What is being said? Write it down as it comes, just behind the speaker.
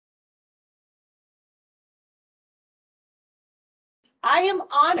I am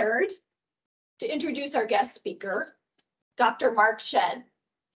honored to introduce our guest speaker, Dr. Mark Shen,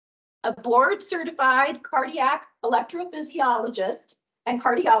 a board-certified cardiac electrophysiologist and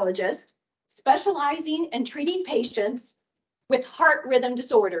cardiologist specializing in treating patients with heart rhythm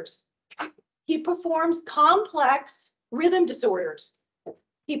disorders. He performs complex rhythm disorders.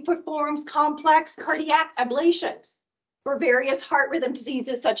 He performs complex cardiac ablations for various heart rhythm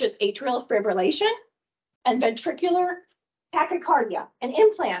diseases such as atrial fibrillation and ventricular tachycardia, and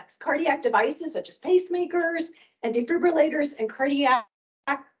implants cardiac devices such as pacemakers and defibrillators and cardiac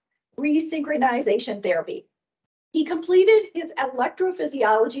resynchronization therapy. He completed his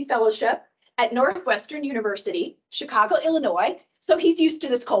electrophysiology fellowship at Northwestern University, Chicago, Illinois, so he's used to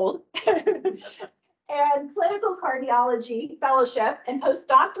this cold, and clinical cardiology fellowship and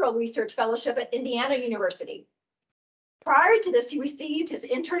postdoctoral research fellowship at Indiana University. Prior to this, he received his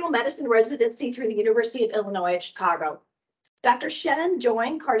internal medicine residency through the University of Illinois at Chicago. Dr. Shen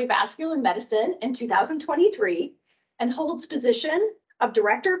joined Cardiovascular Medicine in 2023 and holds position of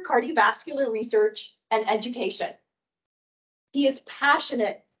Director of Cardiovascular Research and Education. He is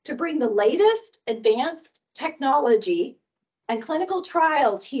passionate to bring the latest advanced technology and clinical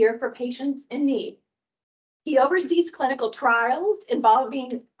trials here for patients in need. He oversees clinical trials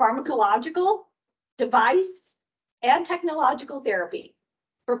involving pharmacological, device, and technological therapy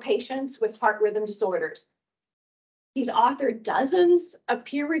for patients with heart rhythm disorders. He's authored dozens of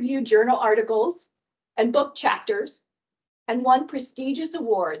peer-reviewed journal articles and book chapters and won prestigious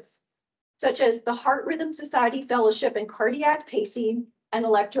awards, such as the Heart Rhythm Society Fellowship in Cardiac Pacing and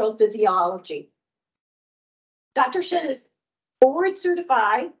Electrophysiology. Dr. Shen is board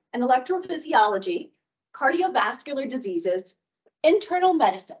certified in electrophysiology, cardiovascular diseases, internal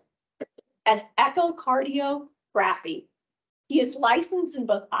medicine, and echocardiography. He is licensed in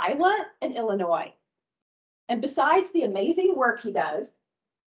both Iowa and Illinois. And besides the amazing work he does,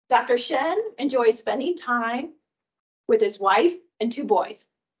 Dr. Shen enjoys spending time with his wife and 2 boys.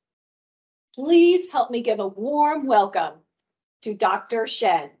 Please help me give a warm welcome to Dr.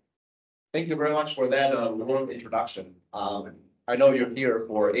 Shen. Thank you very much for that warm introduction. I know you're here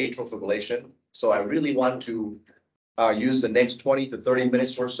for atrial fibrillation, so I really want to use the next 20 to 30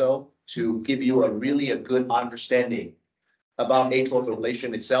 minutes or so to give you a good understanding about atrial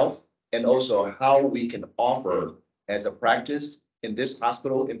fibrillation itself, and also how we can offer as a practice in this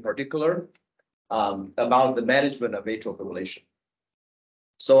hospital in particular about the management of atrial fibrillation.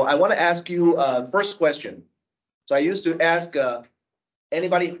 So I want to ask you first question. So I used to ask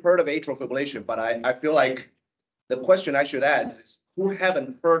anybody heard of atrial fibrillation, but I feel like the question I should ask is, who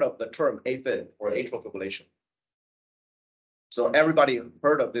haven't heard of the term Afib or atrial fibrillation? So everybody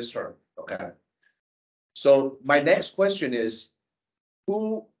heard of this term, okay? So my next question is,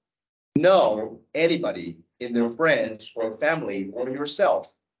 who know anybody in their friends or family or yourself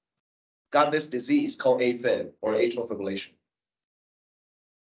got this disease called Afib or atrial fibrillation?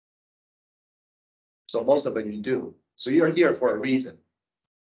 So most of you do. So you're here for a reason.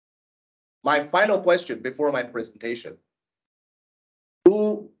 My final question before my presentation: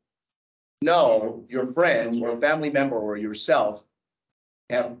 who know your friends or family member or yourself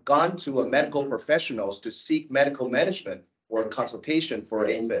have gone to a medical professionals to seek medical management or consultation for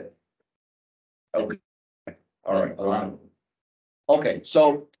Afib? Okay. All right. A lot of them. Okay.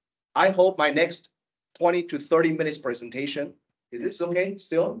 So I hope my next 20 to 30 minutes presentation, is this okay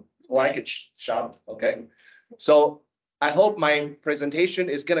still? Or I could shout, okay? So I hope my presentation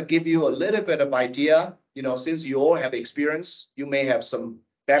is going to give you a little bit of idea. You know, since you all have experience, you may have some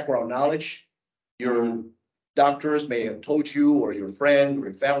background knowledge. Your doctors may have told you, or your friend or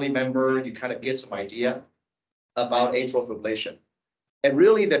your family member, you kind of get some idea about atrial fibrillation. And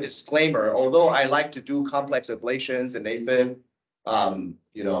really the disclaimer, although I like to do complex ablations and Afib,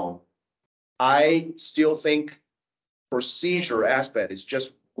 you know, I still think procedure aspect is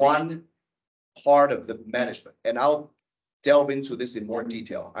just one part of the management. And I'll delve into this in more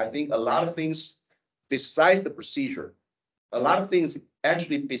detail. I think a lot of things besides the procedure, a lot of things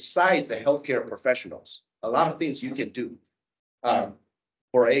actually besides the healthcare professionals, a lot of things you can do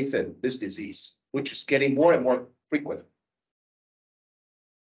for Afib, this disease, which is getting more and more frequent.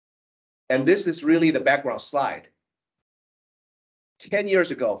 And this is really the background slide. 10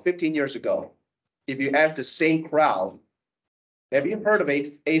 years ago, 15 years ago, if you ask the same crowd, have you heard of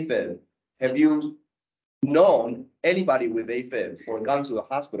Afib? Have you known anybody with Afib or gone to a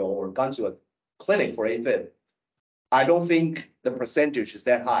hospital or gone to a clinic for Afib? I don't think the percentage is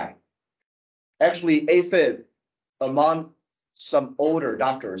that high. Actually, Afib, among some older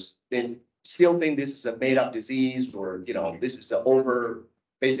doctors, they still think this is a made-up disease, or, you know, this is an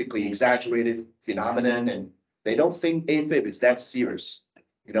basically exaggerated phenomenon, and They don't think AFib is that serious.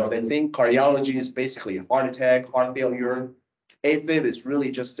 You know, they think cardiology is basically heart attack, heart failure. AFib is really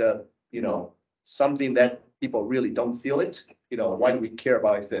just a, you know, something that people really don't feel it. You know, why do we care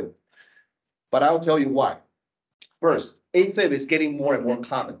about AFib? But I'll tell you why. First, AFib is getting more and more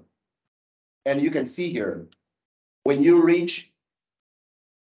common. And you can see here, when you reach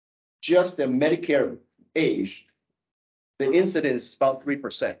just the Medicare age, the incidence is about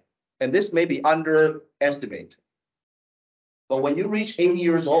 3%. And this may be underestimated. But when you reach 80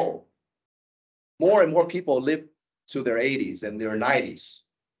 years old, more and more people live to their 80s and their 90s.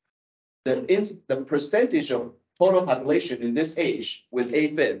 The percentage of total population in this age with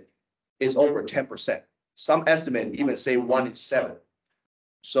AFib is over 10%. Some estimate even say 1 in 7.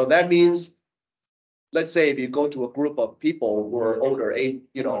 So that means, let's say if you go to a group of people who are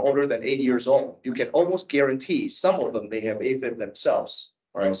older than 80 years old, you can almost guarantee some of them, they have AFib themselves.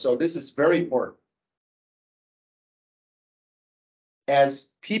 All right, so this is very important. As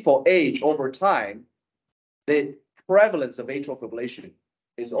people age over time, the prevalence of atrial fibrillation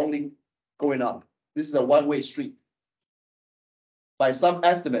is only going up. This is a one-way street. By some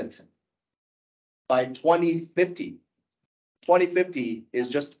estimates, by 2050 is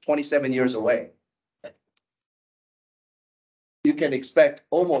just 27 years away. You can expect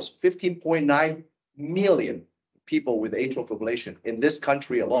almost 15.9 million people with atrial fibrillation in this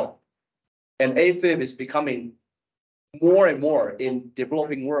country alone. And AFib is becoming more and more in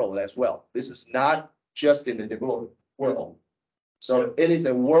developing world as well. This is not just in the developed world. So it is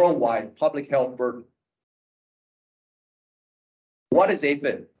a worldwide public health burden. What is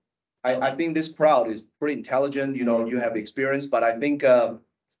AFib? I think this crowd is pretty intelligent. You know, you have experience, but I think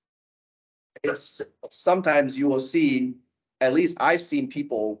it's sometimes you will see, at least I've seen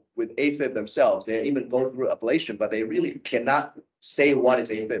people with AFib themselves. They even go through ablation, but they really cannot say what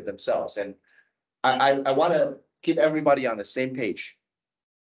is AFib themselves. And I want to keep everybody on the same page.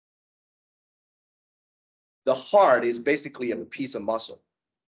 The heart is basically a piece of muscle.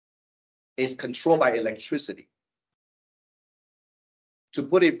 It's controlled by electricity. To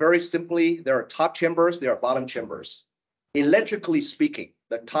put it very simply, there are top chambers, there are bottom chambers. Electrically speaking,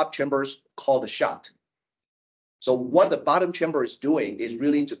 the top chambers call the shot. So what the bottom chamber is doing is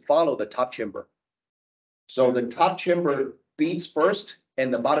really to follow the top chamber. So the top chamber beats first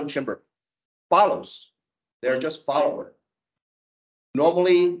and the bottom chamber follows. They're just follower.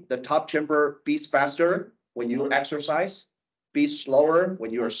 Normally, the top chamber beats faster when you exercise, beats slower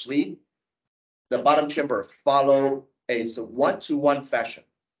when you're asleep. The bottom chamber follow a one-to-one fashion.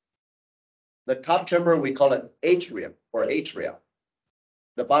 The top chamber, we call it atrium or atria.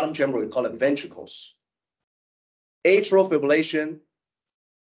 The bottom chamber, we call it ventricles. Atrial fibrillation,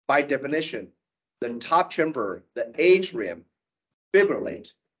 by definition, the top chamber, the atrium,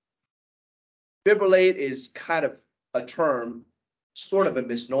 fibrillate. Fibrillate is kind of a term, sort of a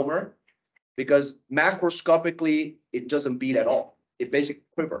misnomer, because macroscopically, it doesn't beat at all. It basically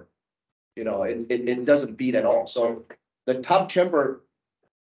quiver. You know, it doesn't beat at all. So the top chamber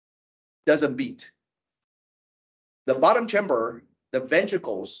doesn't beat. The bottom chamber, the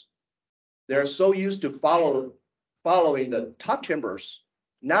ventricles, they're so used to following the top chambers.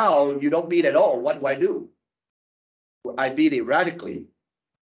 Now you don't beat at all. What do I do? I beat erratically.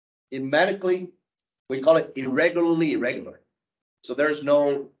 Medically, we call it irregularly irregular. So there's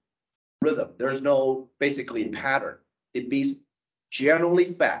no rhythm. There's no basically pattern. It beats generally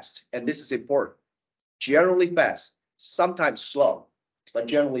fast, and this is important. Generally fast, sometimes slow, but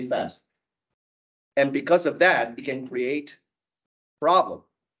generally fast. And because of that, it can create problem.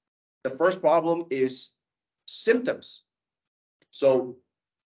 The first problem is symptoms. So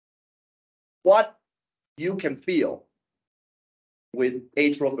what you can feel with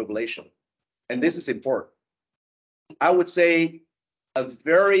atrial fibrillation, and this is important. I would say a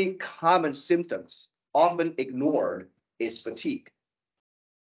very common symptoms, often ignored, is fatigue.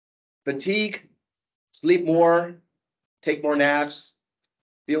 Fatigue, sleep more, take more naps,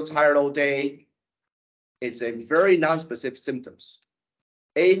 feel tired all day. It's a very non-specific symptoms.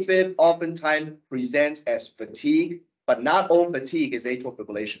 AFib oftentimes presents as fatigue, but not all fatigue is atrial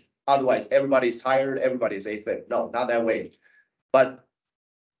fibrillation. Otherwise, everybody's tired, everybody's AFib. No, not that way. But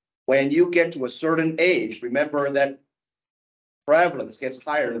when you get to a certain age, remember that prevalence gets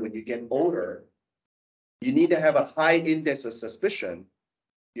higher when you get older. You need to have a high index of suspicion.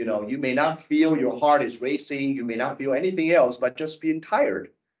 You know, you may not feel your heart is racing, you may not feel anything else, but just being tired.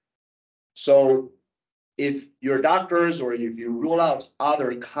 So if your doctors or if you rule out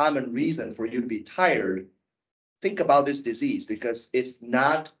other common reason for you to be tired, think about this disease because it's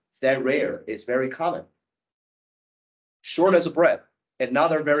not that rare. It's very common. Shortness of breath,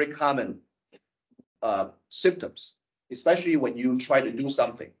 another very common symptoms, especially when you try to do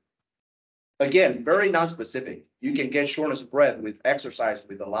something. Again, very non-specific. You can get shortness of breath with exercise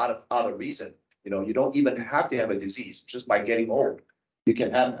with a lot of other reasons. You don't even have to have a disease just by getting old. You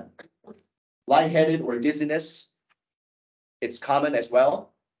can have that. Lightheaded or dizziness, it's common as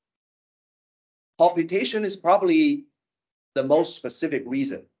well. Palpitation is probably the most specific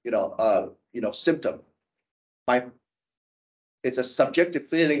reason, symptom. It's a subjective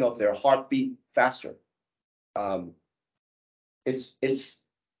feeling of their heartbeat faster. It's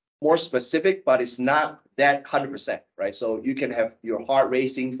more specific, but it's not that 100%, right? So you can have your heart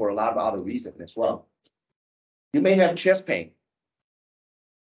racing for a lot of other reasons as well. You may have chest pain,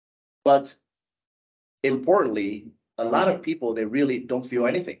 but importantly, a lot of people, they really don't feel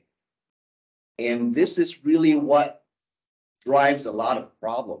anything. And this is really what drives a lot of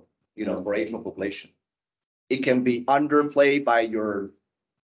problem, for atrial fibrillation. It can be underplayed by your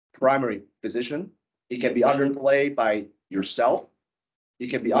primary physician. It can be underplayed by yourself. It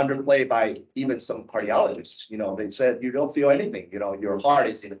can be underplayed by even some cardiologists. They said, you don't feel anything. Your heart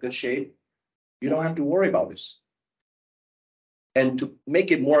is in a good shape. You don't have to worry about this. And to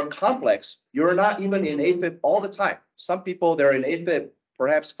make it more complex, you're not even in Afib all the time. Some people, they're in Afib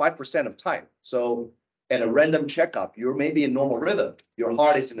perhaps 5% of time. So at a random checkup, you're maybe in normal rhythm. Your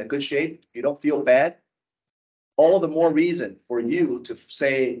heart is in a good shape. You don't feel bad. All the more reason for you to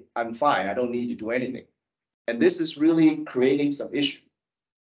say, I'm fine. I don't need to do anything. And this is really creating some issue.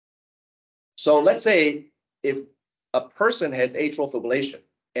 So let's say if a person has atrial fibrillation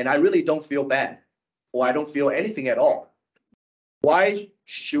and I really don't feel bad or I don't feel anything at all, why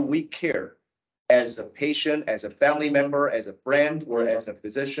should we care as a patient, as a family member, as a friend, or as a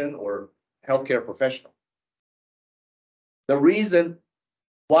physician or healthcare professional? The reason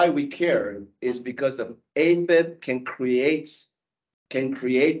why we care is because of Afib can create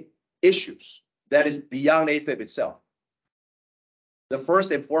issues that is beyond Afib itself. The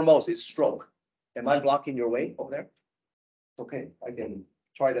first and foremost is stroke. Am I blocking your way over there? Okay, I can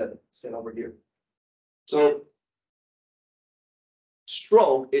try to sit over here. So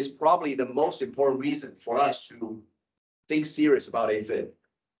stroke is probably the most important reason for us to think serious about Afib.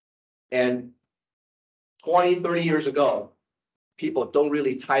 And 20, 30 years ago, people don't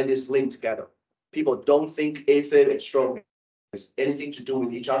really tie this link together. People don't think Afib and stroke has anything to do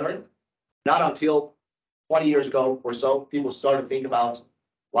with each other. Not until 20 years ago or so, people started to think about,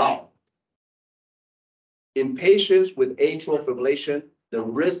 wow, in patients with atrial fibrillation, the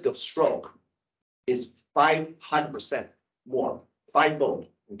risk of stroke is 500% more, fivefold,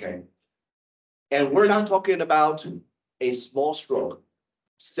 okay? And we're not talking about a small stroke,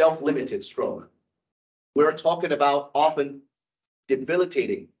 self-limited stroke. We're talking about often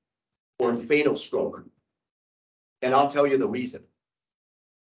debilitating or fatal stroke. And I'll tell you the reason.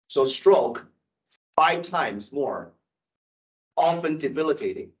 So stroke, 5 times more, often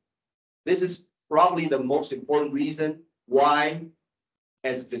debilitating. This is probably the most important reason why,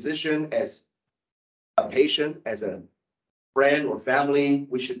 as a physician, as a patient, as a friend or family,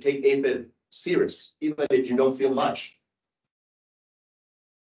 we should take Afib serious, even if you don't feel much.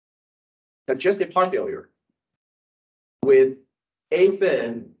 Congestive heart failure. With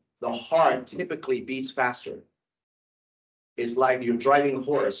Afib, the heart typically beats faster. It's like you're driving a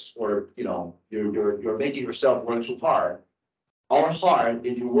horse, or you're making yourself work too hard. Our heart,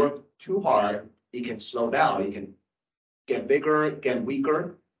 if you work too hard, it can slow down. It can get bigger, get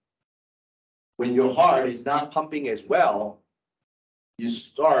weaker. When your heart is not pumping as well, you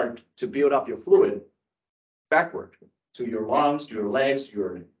start to build up your fluid backward to your lungs, to your legs, to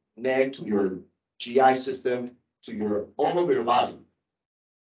your neck, to your GI system, to your all over your body.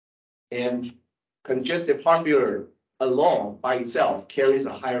 And congestive heart failure alone by itself carries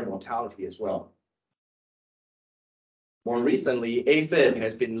a higher mortality as well. More recently, Afib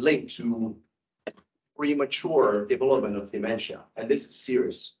has been linked to premature development of dementia, and this is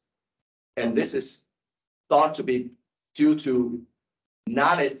serious. And this is thought to be due to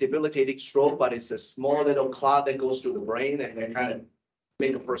not as debilitating stroke, but it's a small little clot that goes to the brain and then kind of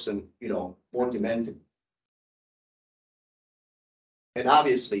make a person, more demented. And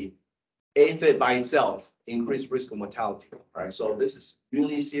obviously, Afib by itself increased risk of mortality, right? So this is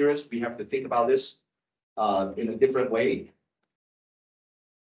really serious. We have to think about this in a different way.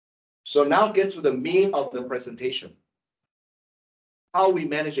 So now get to the meat of the presentation. How we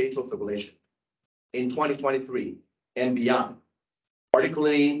manage atrial fibrillation in 2023 and beyond,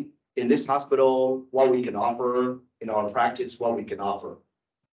 particularly in this hospital, what we can offer, in our practice, what we can offer.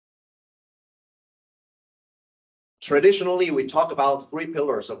 Traditionally, we talk about 3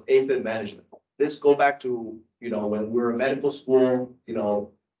 pillars of Afib management. This go back to, when we were in medical school,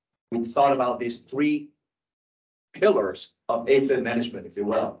 we thought about these three pillars of AFib management, if you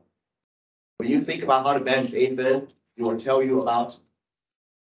will. When you think about how to manage AFib, it will tell you about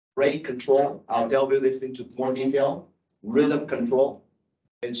rate control. I'll delve this into more detail, rhythm control,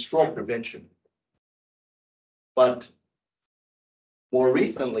 and stroke prevention. But more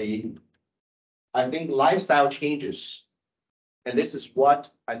recently, I think lifestyle changes, and this is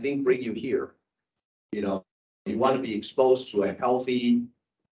what I think bring you here. You know, you want to be exposed to a healthy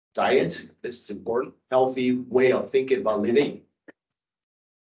diet. This is important. Healthy way of thinking about living.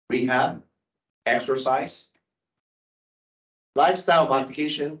 Rehab, exercise, lifestyle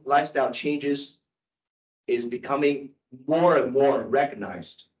modification, lifestyle changes is becoming more and more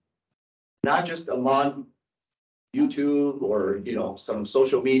recognized, not just among YouTube or some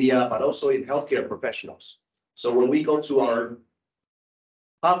social media, but also in healthcare professionals. So when we go to our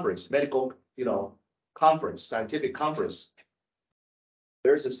conference, medical conference, scientific conference,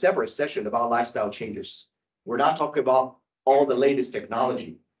 there's a separate session about lifestyle changes. We're not talking about all the latest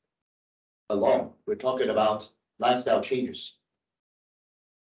technology alone. We're talking about lifestyle changes.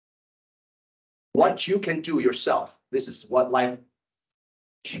 What you can do yourself. This is what life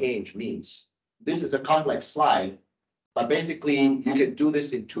change means. This is a complex slide, but basically you can do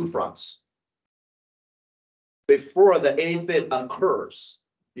this in two fronts. Before the AFib occurs,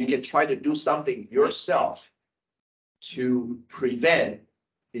 you can try to do something yourself to prevent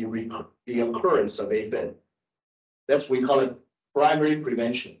the occurrence of AFib. That's what we call it primary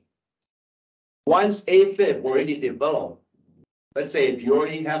prevention. Once AFib already developed, let's say if you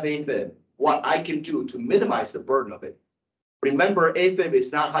already have AFib, what I can do to minimize the burden of it. Remember, AFib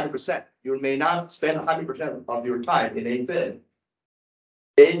is not 100%. You may not spend 100% of your time in AFib.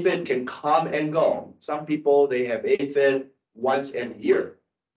 AFib can come and go. Some people, they have AFib once every year.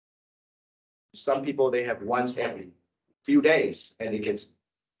 Some people, they have once every few days, and it can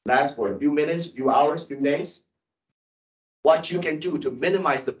last for a few minutes, few hours, few days. What you can do to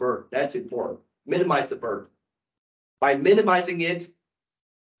minimize the burden, that's important. Minimize the burden. By minimizing it,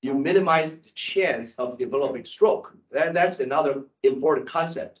 you minimize the chance of developing stroke. That's another important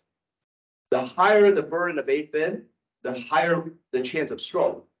concept. The higher the burden of AFib, the higher the chance of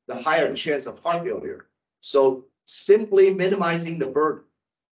stroke, the higher the chance of heart failure. So simply minimizing the burden.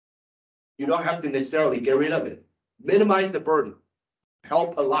 You don't have to necessarily get rid of it. Minimize the burden.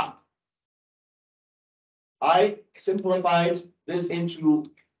 Help a lot. I simplified this into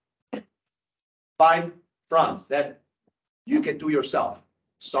 5 fronts that you can do yourself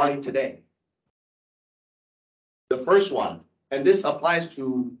starting today. The first one, and this applies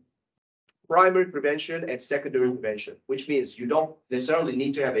to primary prevention and secondary prevention, which means you don't necessarily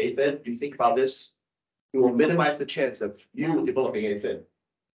need to have AFib. You think about this, you will minimize the chance of you developing AFib.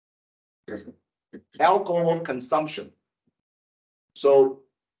 Alcohol consumption. So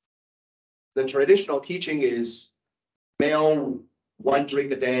the traditional teaching is male 1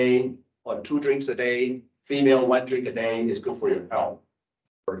 drink a day or 2 drinks a day, female 1 drink a day is good for your health,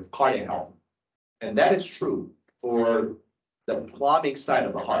 for cardiac health. And that is true for the plumbing side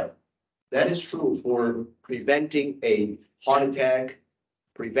of the heart. That is true for preventing a heart attack,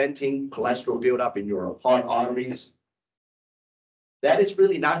 preventing cholesterol buildup in your heart arteries. That is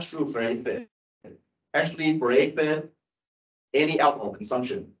really not true for AFib. Actually, for AFib, any alcohol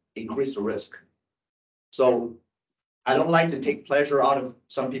consumption increases the risk. So I don't like to take pleasure out of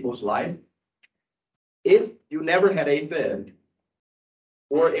some people's life. If you never had AFib,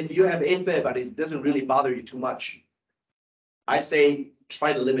 or if you have AFib but it doesn't really bother you too much, I say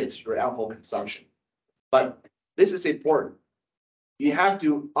try to limit your alcohol consumption. But this is important. You have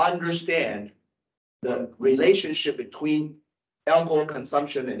to understand the relationship between alcohol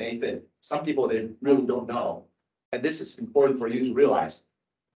consumption and AFib. Some people, they really don't know. And this is important for you to realize.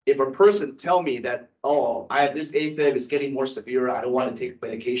 If a person tell me that, oh, I have this AFib, it's getting more severe, I don't want to take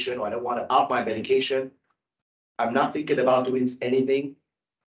medication, or I don't want to up my medication, I'm not thinking about doing anything,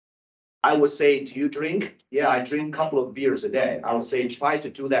 I would say, do you drink? Yeah, I drink a couple of beers a day. I would say try to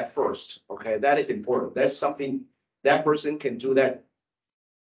do that first. Okay, that is important. That's something that person can do that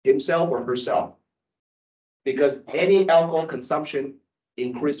himself or herself. Because any alcohol consumption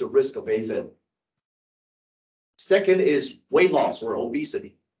increases the risk of AFib. Second is weight loss or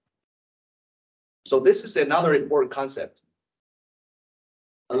obesity. So this is another important concept.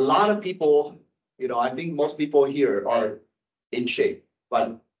 A lot of people, I think most people here are in shape,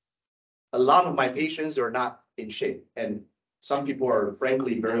 but a lot of my patients are not in shape, and some people are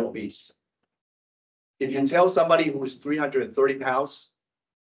frankly very obese. If you tell somebody who is 330 pounds,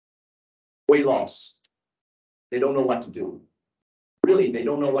 weight loss, they don't know what to do. Really, they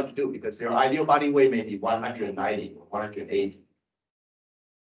don't know what to do because their ideal body weight may be 190 or 180.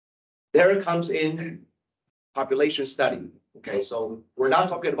 There comes in population study. Okay, so we're not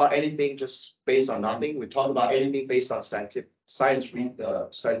talking about anything just based on nothing. We talk about anything based on scientific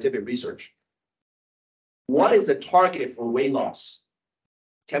research. What is the target for weight loss?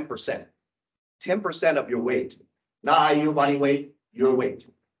 10%. 10% of your weight, not your body weight, your weight.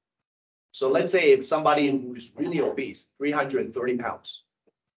 So let's say if somebody who's really obese, 330 pounds,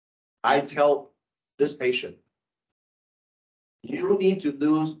 I tell this patient, you need to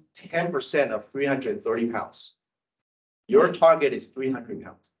lose 10% of 330 pounds. Your target is 300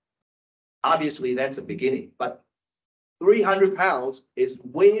 pounds. Obviously, that's a beginning, but 300 pounds is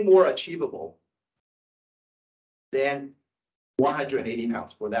way more achievable than 180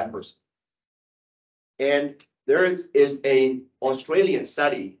 pounds for that person. And there is an Australian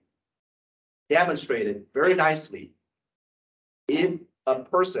study demonstrated very nicely if a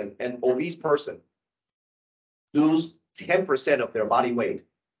person, an obese person, lose 10% of their body weight,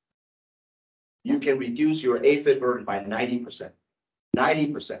 you can reduce your Afib burden by 90%.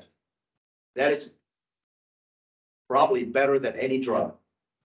 90%. That is probably better than any drug,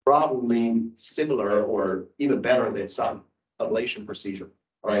 probably similar or even better than some ablation procedure.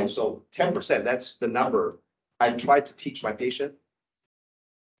 All right, so 10%, that's the number I try to teach my patient.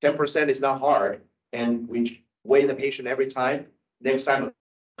 10% is not hard, and we weigh the patient every time. Next time we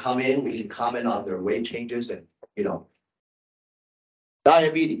come in, we can comment on their weight changes and,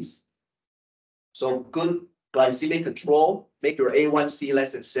 diabetes. So good glycemic control, make your A1C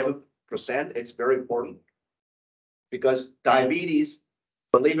less than 7%. It's very important because diabetes,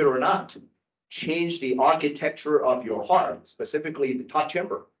 believe it or not, change the architecture of your heart, specifically the top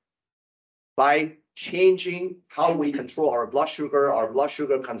chamber, by changing how we control our blood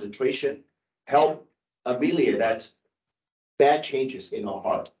sugar concentration, help ameliorate that bad changes in our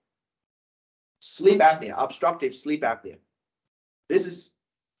heart. Sleep apnea, obstructive sleep apnea. This is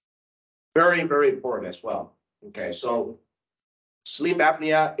very, very important as well. Okay, so sleep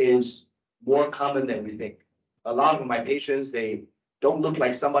apnea is more common than we think. A lot of my patients, they don't look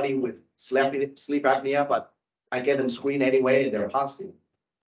like somebody with sleep apnea, but I get them screened anyway and they're positive.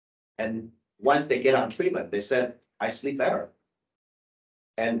 And once they get on treatment, they said, I sleep better.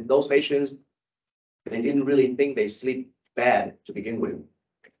 And those patients, they didn't really think they sleep bad to begin with.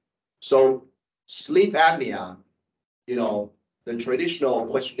 So sleep apnea, the traditional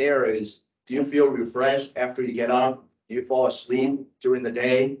questionnaire is, do you feel refreshed after you get up? Do you fall asleep during the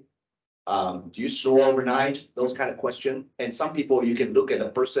day? Do you snore overnight? Those kind of questions. And some people, you can look at a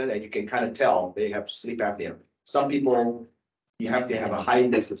person and you can kind of tell they have sleep apnea. Some people, you have to have a high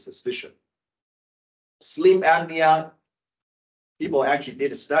index of suspicion. Sleep apnea, people actually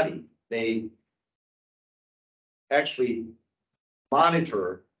did a study. They actually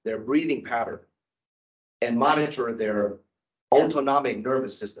monitor their breathing pattern and monitor their autonomic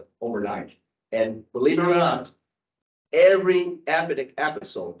nervous system overnight. And believe it or not, every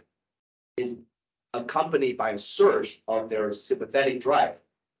episode is accompanied by a surge of their sympathetic drive.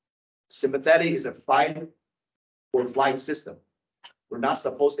 Sympathetic is a fight or flight system. We're not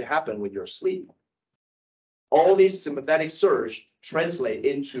supposed to happen when you're asleep. All these sympathetic surge translate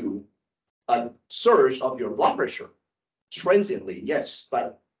into a surge of your blood pressure. Transiently, yes,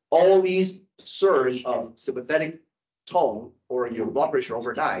 but all these surge of sympathetic tone or your blood pressure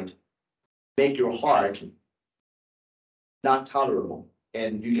overnight make your heart not tolerable,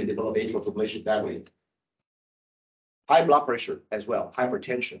 and you can develop atrial fibrillation that way. High blood pressure as well,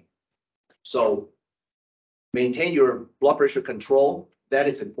 hypertension. So maintain your blood pressure control. That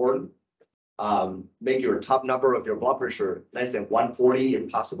is important. Make your top number of your blood pressure less than 140 if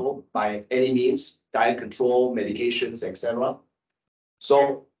possible by any means, diet control, medications, etc.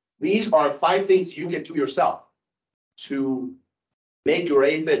 So these are 5 things you can do yourself to make your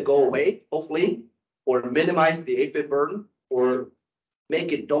Afib go away, hopefully, or minimize the Afib burden, or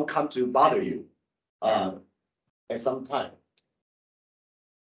make it don't come to bother you at some time.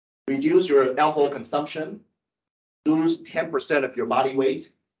 Reduce your alcohol consumption, lose 10% of your body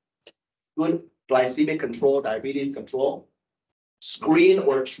weight, good glycemic control, diabetes control, screen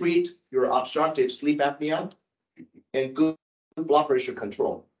or treat your obstructive sleep apnea, and good blood pressure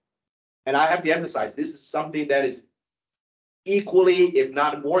control. And I have to emphasize, this is something that is equally, if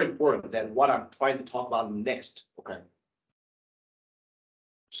not more important than what I'm trying to talk about next. Okay.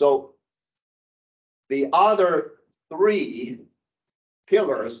 So the other 3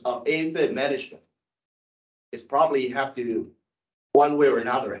 pillars of Afib management is probably have to, one way or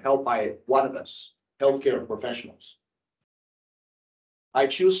another, helped by one of us, healthcare professionals. I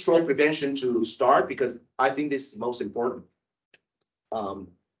choose stroke prevention to start because I think this is most important.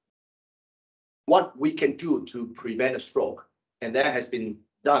 What we can do to prevent a stroke, and that has been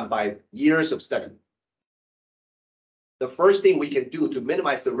done by years of study. The first thing we can do to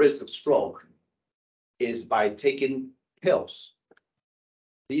minimize the risk of stroke is by taking pills.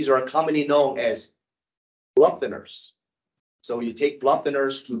 These are commonly known as blood thinners. So you take blood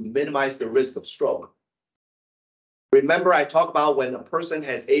thinners to minimize the risk of stroke. Remember I talked about when a person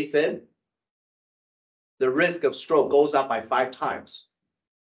has Afib, the risk of stroke goes up by 5 times.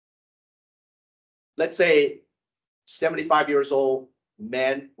 Let's say 75 years old,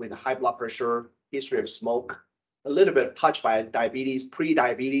 man with high blood pressure, history of smoke, a little bit touched by diabetes,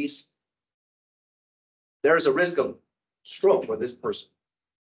 pre-diabetes. There is a risk of stroke for this person.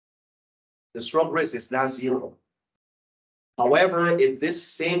 The stroke risk is not zero. However, if this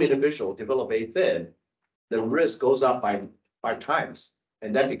same individual develop Afib, the risk goes up by 5 times,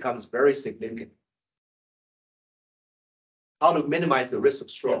 and that becomes very significant. How to minimize the risk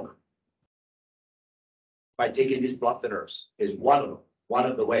of stroke? By taking these blood thinners is one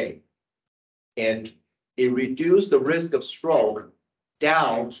of the way. And it reduces the risk of stroke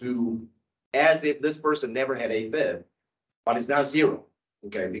down to as if this person never had Afib, but it's not zero,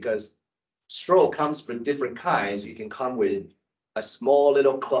 okay? Because stroke comes from different kinds. You can come with a small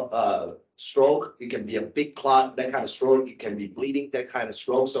little stroke. It can be a big clot, that kind of stroke. It can be bleeding, that kind of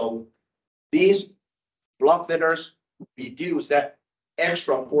stroke. So these blood thinners reduce that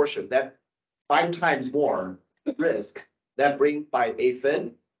extra portion, that 5 times more risk that bring by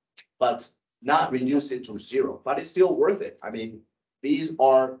Afib, but not reduce it to zero. But it's still worth it. I mean, these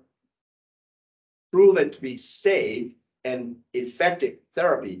are proven to be safe and effective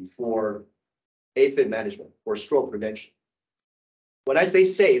therapy for Afib management or stroke prevention. When I say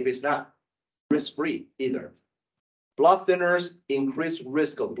safe, it's not risk-free either. Blood thinners increase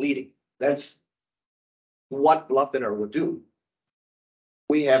risk of bleeding. That's what blood thinner will do.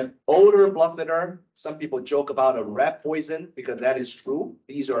 We have older blood thinner. Some people joke about a rat poison because that is true.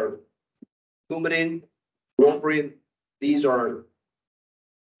 These are Coumadin, warfarin. These are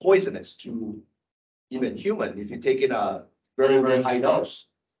poisonous to even human if you take in a very, very high dose.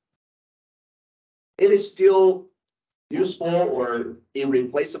 It is still useful or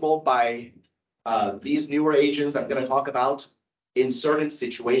irreplaceable by these newer agents I'm going to talk about in certain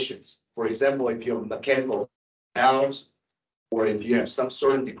situations. For example, if you have mechanical valves or if you have some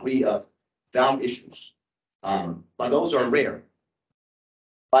certain degree of valve issues, but those are rare.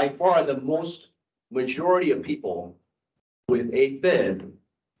 By far, the majority of people with Afib,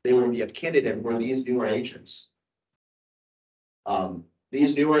 they will be a candidate for these newer agents.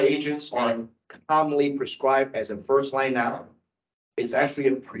 These newer agents are commonly prescribed as a first line now. It's actually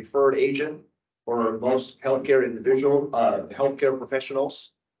a preferred agent for most healthcare healthcare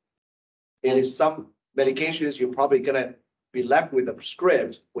professionals. It is some medications you're probably gonna be left with a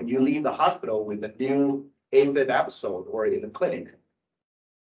script when you leave the hospital with a new Afib episode or in the clinic.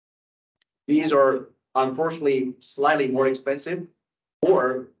 These are unfortunately slightly more expensive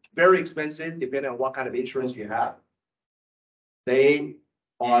or very expensive depending on what kind of insurance you have. They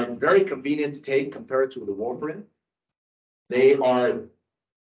are very convenient to take compared to the warfarin. They are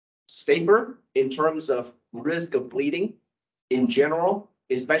safer in terms of risk of bleeding in general,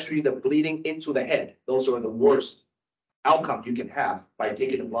 especially the bleeding into the head. Those are the worst outcome you can have by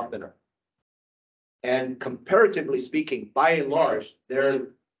taking a blood thinner. And comparatively speaking, by and large, they're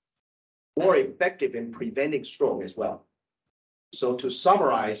more effective in preventing stroke as well. So to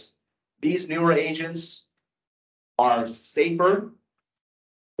summarize, these newer agents are safer,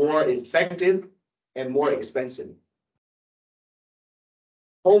 more effective, and more expensive.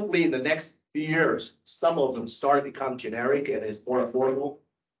 Hopefully in the next few years, some of them start to become generic and is more affordable.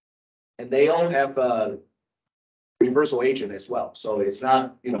 And they all have a reversal agent as well. So it's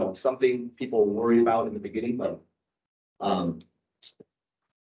not, something people worry about in the beginning, but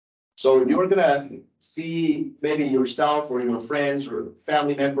so you're gonna see maybe yourself or your friends or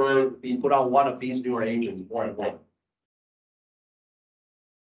family member be put on one of these newer agents more and more.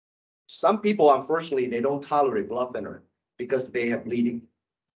 Some people, unfortunately, they don't tolerate blood thinner because they have bleeding.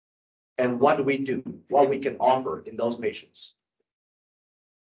 And what do we do? What we can offer in those patients?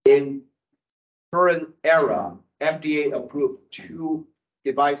 In current era, FDA approved 2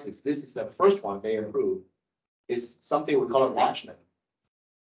 devices. This is the first one they approved. It's something we call a Watchman.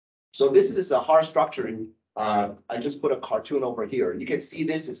 So this is a hard structuring. I just put a cartoon over here. You can see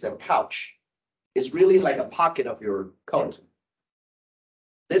this is a pouch. It's really like a pocket of your coat.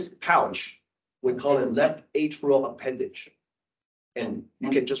 This pouch, we call it left atrial appendage. And you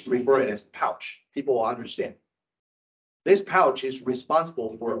can just refer it as pouch. People will understand. This pouch is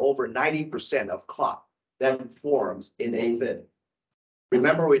responsible for over 90% of clot that forms in Afib.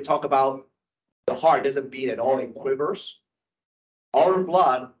 Remember we talked about the heart doesn't beat at all, it quivers. Our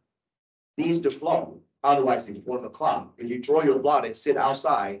blood needs to flow, otherwise it forms a clot. If you draw your blood and sit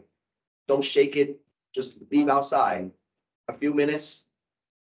outside, don't shake it, just leave outside. A few minutes,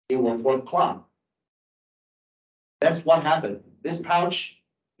 it will form clot. That's what happened. This pouch,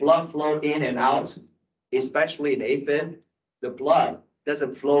 blood flow in and out, especially in Afib, the blood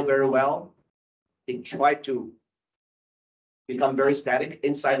doesn't flow very well. It tried to become very static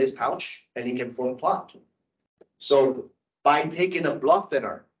inside this pouch, and it can form clot. So by taking a blood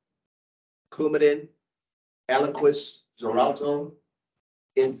thinner, Coumadin, Eliquis, Xarelto,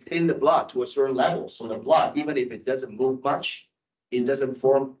 it thin the blood to a certain level. So the blood, even if it doesn't move much, it doesn't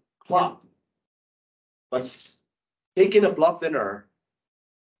form clot. But taking a blood thinner,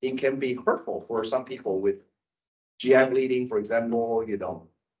 it can be hurtful for some people with GI bleeding, for example,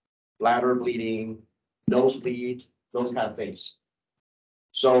 bladder bleeding, nosebleed, those kind of things.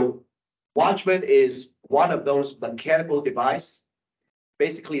 So Watchman is one of those mechanical device.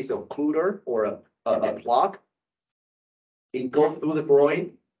 Basically, it's a occluder or a plug. It goes through the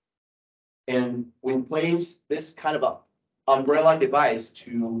groin, and we place this kind of a umbrella device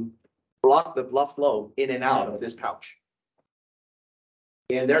to block the blood flow in and out of this pouch.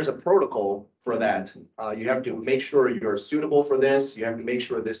 And there's a protocol for that. You have to make sure you're suitable for this. You have to make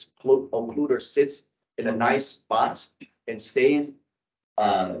sure this occluder sits in a nice spot and stays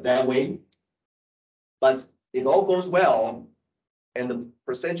that way. But if all goes well, and the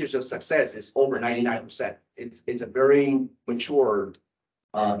percentage of success is over 99%, it's a very mature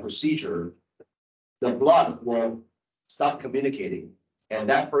procedure. The blood will stop communicating, and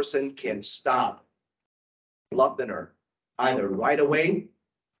that person can stop blood thinner either right away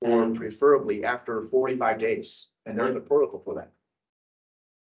or preferably after 45 days. And there's a protocol for that.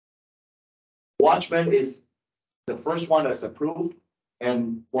 Watchman is the first one that's approved,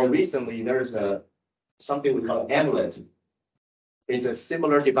 and more recently there's something we call amulet. It's a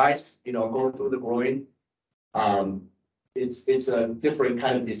similar device, going through the groin. It's a different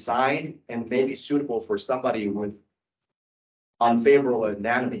kind of design and maybe suitable for somebody with unfavorable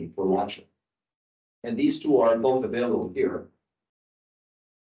anatomy for watching. And these two are both available here.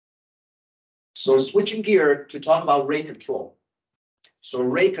 So switching gear to talk about rate control. So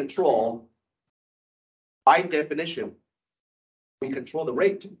rate control, by definition, we control the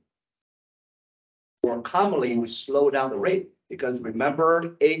rate. More commonly, we slow down the rate because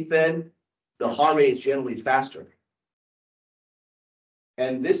remember, Afib, the heart rate is generally faster.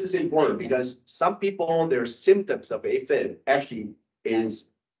 And this is important because some people, their symptoms of Afib actually is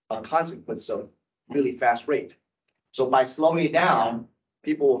a consequence of really fast rate. So by slowing it down,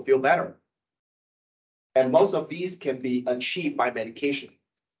 people will feel better. And most of these can be achieved by medication.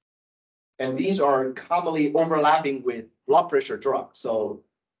 And these are commonly overlapping with blood pressure drugs. So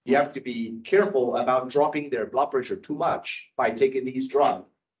you have to be careful about dropping their blood pressure too much by taking these drugs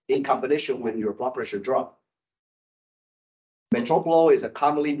in combination with your blood pressure drug. Metoprolol is a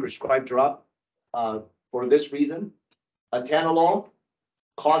commonly prescribed drug for this reason. Atenolol,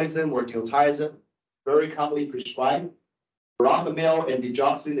 colchicine or diltiazem, very commonly prescribed. Verapamil and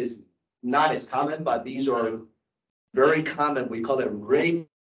digoxin is not as common, but these are very common. We call it rate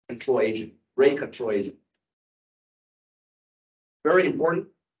control agent. Rate control agent. Very important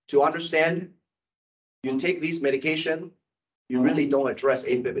to understand. You take these medication, you really don't address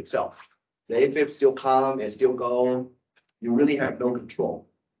Afib itself. The Afib still come and still go. You really have no control.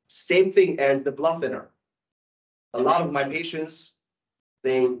 Same thing as the blood thinner. A lot of my patients,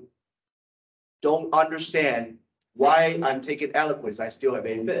 they don't understand why I'm taking Eliquis, I still have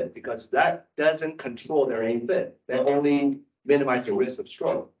Afib, because that doesn't control their Afib. That only minimizes the risk of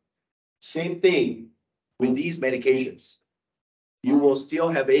stroke. Same thing with these medications. You will still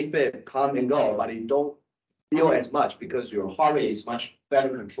have Afib come and go, but you don't feel as much because your heart rate is much better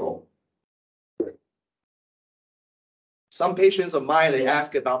controlled. Some patients of mine, they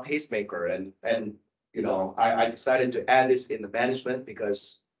ask about pacemaker, and I decided to add this in the management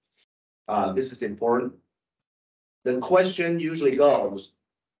because this is important. The question usually goes,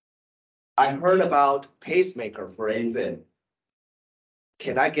 I heard about pacemaker for Afib.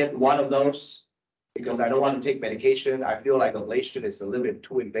 Can I get one of those? Because I don't want to take medication. I feel like ablation is a little bit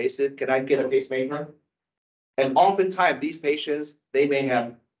too invasive. Can I get a pacemaker? And oftentimes these patients, they may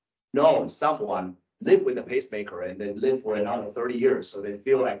have known someone live with a pacemaker and then live for another 30 years. So they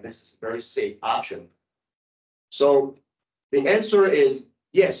feel like this is a very safe option. So the answer is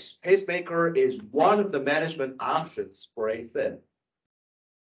yes, pacemaker is one of the management options for Afib,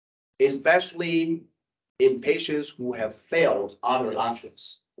 especially in patients who have failed other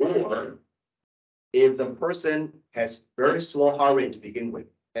options, or if the person has very slow heart rate to begin with,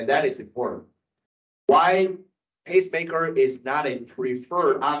 and that is important. Why pacemaker is not a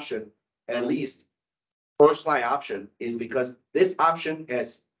preferred option, at least first line option, is because this option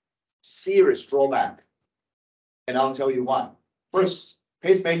has serious drawback. And I'll tell you why. First,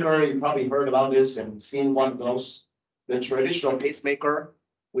 pacemaker, you probably heard about this and seen one of those. The traditional pacemaker,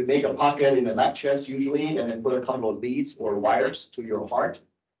 we make a pocket in the left chest usually, and then put a couple of leads or wires to your heart,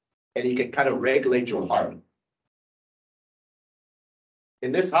 and you can kind of regulate your heart.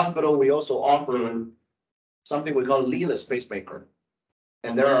 In this hospital, we also offer something we call leadless pacemaker.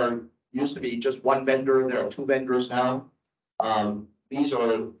 And used to be just one vendor, there are two vendors now. These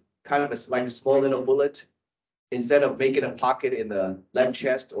are kind of like a small little bullet. Instead of making a pocket in the left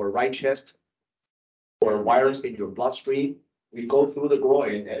chest or right chest or wires in your bloodstream, we go through the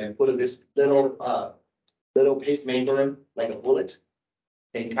groin and then put this little pacemaker like a bullet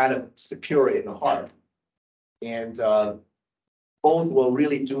and kind of secure it in the heart. And both will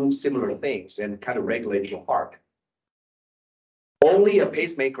really do similar things and kind of regulate your heart. Only a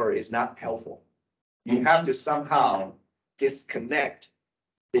pacemaker is not helpful. You have to somehow disconnect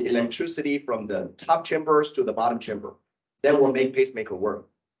the electricity from the top chambers to the bottom chamber. That will make pacemaker work.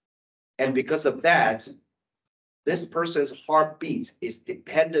 And because of that, this person's heartbeat is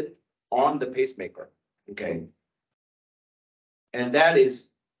dependent on the pacemaker, okay? And that is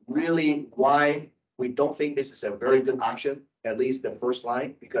really why we don't think this is a very good option, at least the first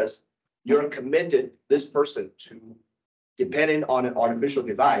line, because you're committed this person to depending on an artificial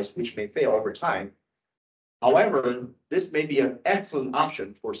device, which may fail over time. However, this may be an excellent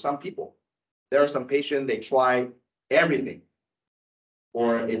option for some people. There are some patients, they try everything.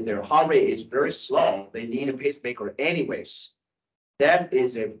 Or if their heart rate is very slow, they need a pacemaker anyways. That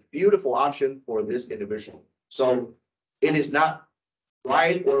is a beautiful option for this individual. So it is not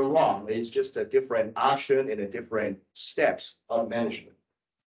right or wrong. It's just a different option and a different steps of management.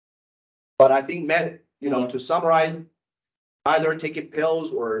 But I think, to summarize, either taking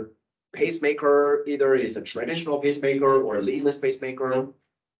pills or pacemaker, either is a traditional pacemaker or a leadless pacemaker,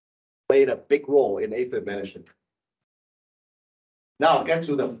 played a big role in AFib management. Now get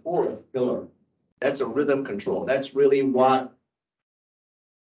to the fourth pillar. That's a rhythm control. That's really what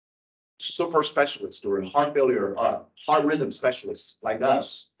super specialists or heart failure, heart rhythm specialists like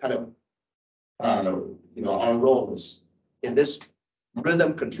us kind of, our roles in this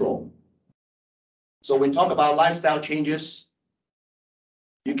rhythm control. So we talk about lifestyle changes.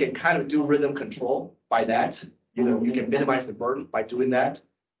 You can kind of do rhythm control by that. You can minimize the burden by doing that.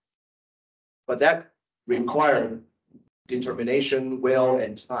 But that requires determination, will,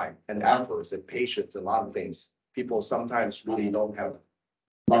 and time, and efforts, and patience, and a lot of things. People sometimes really don't have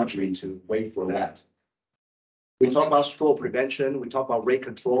luxury to wait for that. We talk about stroke prevention. We talk about rate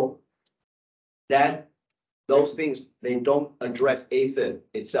control. Those things, they don't address AFib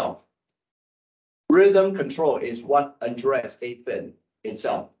itself. Rhythm control is what addresses AFib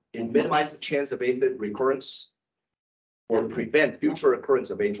itself. It minimizes the chance of AFib recurrence or prevent future occurrence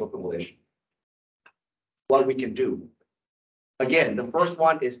of atrial fibrillation. What we can do. Again, the first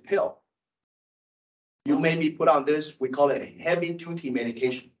one is pill. You may be put on this, we call it a heavy-duty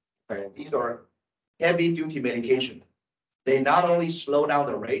medication. Right? These are heavy-duty medication. They not only slow down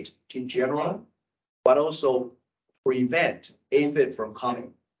the rate in general, but also prevent AFib from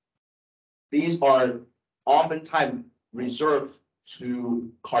coming. These are oftentimes reserved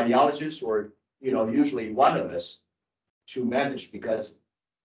to cardiologists or, usually one of us to manage because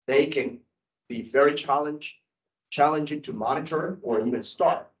they can be very challenging to monitor or even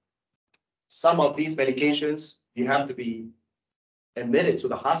start. Some of these medications, you have to be admitted to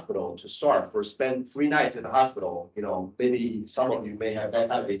the hospital to start for spend 3 nights in the hospital. Maybe some of you may have that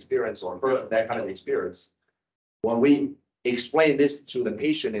kind of experience or heard of that kind of experience. When we explain this to the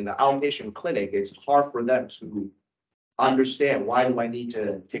patient in the outpatient clinic, it's hard for them to understand why do I need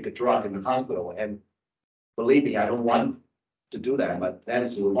to take a drug in the hospital. And believe me, I don't want to do that, but that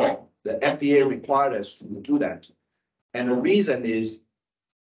is the law. The FDA required us to do that. And the reason is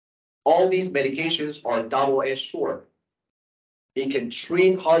all these medications are double-edged sword. It can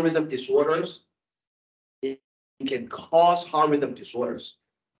treat heart rhythm disorders. It can cause heart rhythm disorders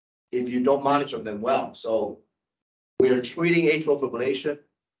if you don't monitor them well. So we are treating atrial fibrillation,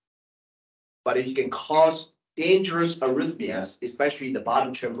 but it can cause dangerous arrhythmias, especially the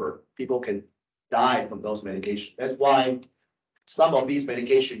bottom chamber. People can die from those medications. That's why some of these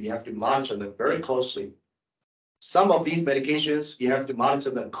medications, you have to monitor them very closely. Some of these medications, you have to monitor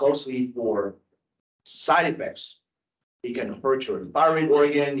them closely for side effects. It can hurt your thyroid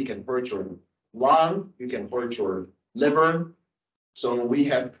organ, it can hurt your lung, you can hurt your liver. So we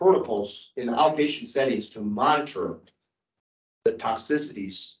have protocols in outpatient settings to monitor the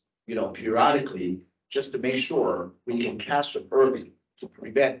toxicities, periodically just to make sure we can catch them early to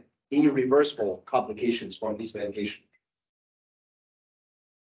prevent irreversible complications from this medication.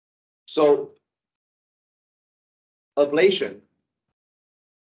 So ablation,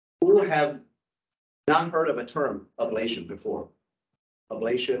 who have not heard of a term ablation before?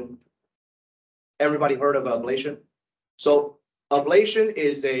 Ablation, everybody heard of ablation? So ablation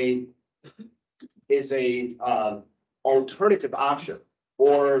is a alternative option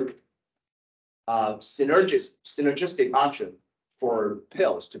or synergistic option for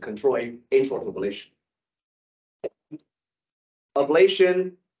pills to control atrial fibrillation.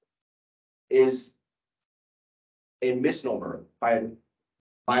 Ablation is a misnomer by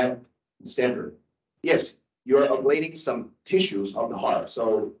standard. Yes, you're ablating some tissues of the heart,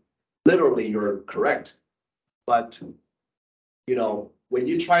 so literally you're correct. But you know, when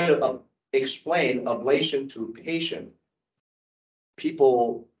you try to explain ablation to patient,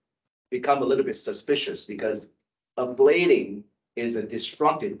 people become a little bit suspicious because ablating is a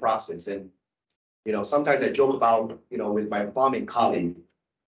destructive process. And you know, sometimes I joke about, you know, with my plumbing colleague,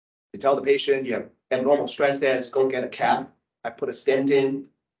 you tell the patient you have abnormal stress test, go get a cap. I put a stent in.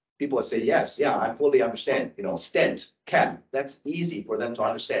 People will say, yes, yeah, I fully understand. You know, stent, cap, that's easy for them to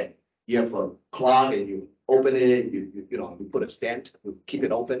understand. You have a clog and you open it, you put a stent, you keep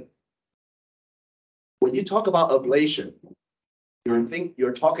it open. When you talk about ablation,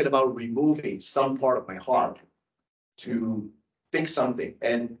 you're talking about removing some part of my heart to fix something.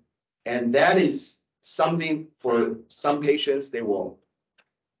 And that is something for some patients, they will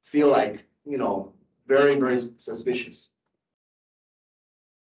feel like, you know, very, very suspicious.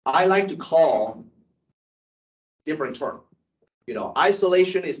 I like to call different term. You know,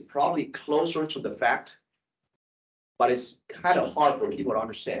 isolation is probably closer to the fact, but it's kind of hard for people to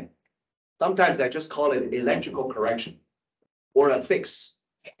understand. Sometimes I just call it electrical correction or a fix.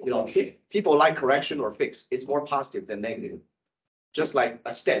 You know, people like correction or fix. It's more positive than negative. Just like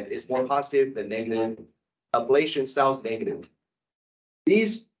a stent is more positive than negative. Ablation sounds negative.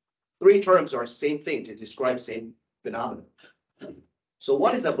 These three terms are the same thing to describe same phenomenon. So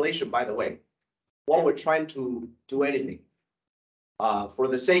what is ablation, by the way? While we're trying to do anything, for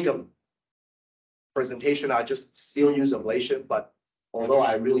the sake of presentation, I just still use ablation, but although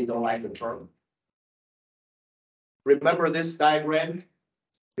I really don't like the term. Remember this diagram?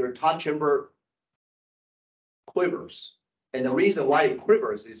 Your top chamber quivers. And the reason why it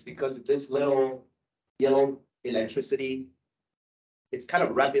quivers is because of this little yellow electricity. It's kind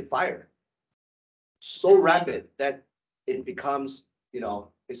of rapid fire. So rapid that it becomes, you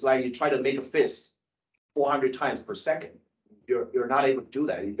know, it's like you try to make a fist 400 times per second. You're not able to do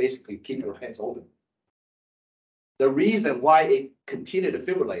that. You basically keep your hands open. The reason why it continues to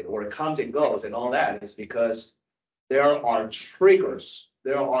fibrillate or it comes and goes and all that is because there are triggers.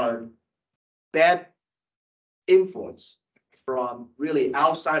 There are bad influence from really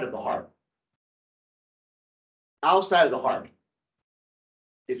outside of the heart. Outside of the heart.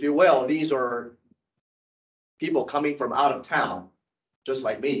 If you will, these are people coming from out of town, just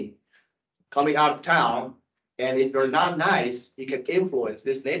like me, coming out of town. And if you're not nice, you can influence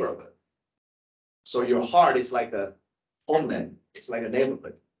this neighborhood. So your heart is like a homeland. It's like a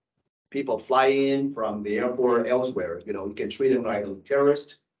neighborhood. People fly in from the airport elsewhere. You know, you can treat them like a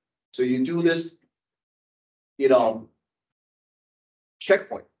terrorist. So you do this, you know,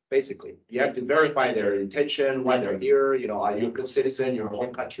 checkpoint, basically. You have to verify their intention, why they're here, you know, are you a good citizen, your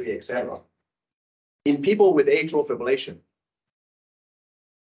home country, etc. In people with atrial fibrillation,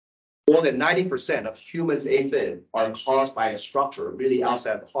 more than 90% of humans' Afib are caused by a structure really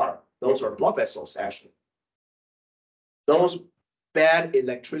outside the heart. Those are blood vessels, actually. Those bad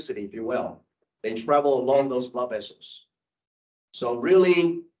electricity, if you will, they travel along those blood vessels. So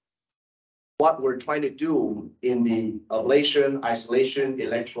really, what we're trying to do in the ablation, isolation,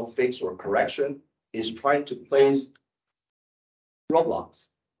 electrical fix, or correction is trying to place roadblocks.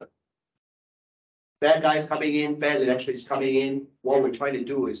 Bad guys coming in, bad electricity is coming in. What we're trying to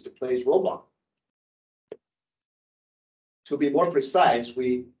do is to place roadblocks. To be more precise,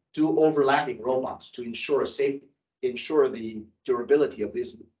 we do overlapping roadblocks to ensure safety, ensure the durability of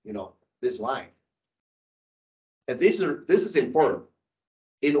this, you know, this line. And this is important.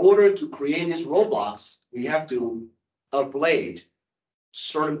 In order to create these roadblocks, we have to ablate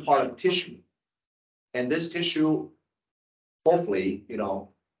certain part of tissue. And this tissue, hopefully, you know,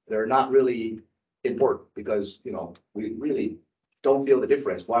 they're not really important because, you know, we really don't feel the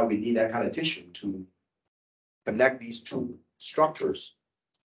difference why we need that kind of tissue to connect these two structures.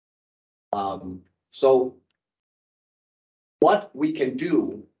 So what we can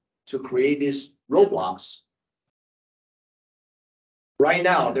do to create these roadblocks, Right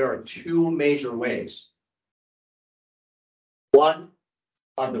now, there are two major ways. One,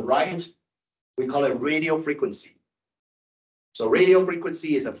 on the right, we call it radio frequency. So radio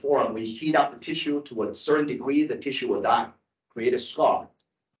frequency is a form we heat up the tissue to a certain degree, the tissue will die, create a scar.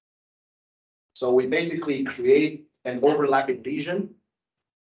 So we basically create an overlapping lesion,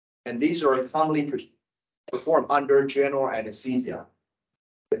 and these are commonly performed under general anesthesia.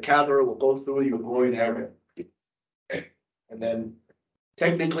 The catheter will go through your groin area. And then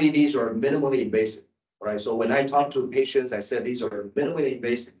technically these are minimally invasive, right? So when I talk to patients, I said these are minimally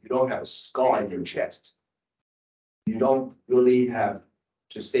invasive. You don't have a scar in your chest. You don't really have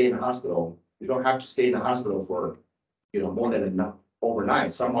to stay in the hospital. You don't have to stay in the hospital for, more than enough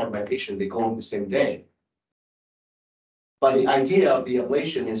overnight. Some of my patients, they go home the same day. But the idea of the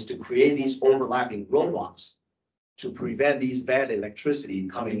ablation is to create these overlapping roadblocks to prevent these bad electricity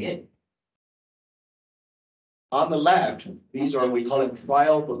coming in. On the left, these are, we call it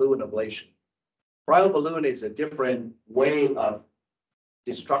cryo balloon ablation. Cryo balloon is a different way of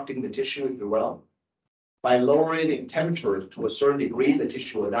destructing the tissue, if you will. By lowering the temperature to a certain degree, the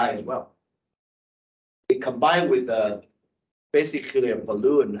tissue will die as well. It combined with basically a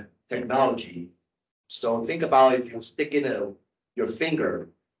balloon technology. So think about if you stick in your finger,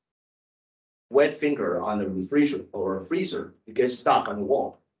 wet finger on a refrigerator or a freezer, it gets stuck on the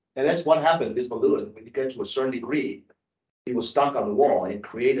wall. And that's what happened. This balloon, when you get to a certain degree, it was stuck on the wall and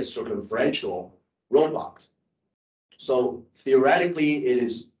create a circumferential roadblock. So theoretically, it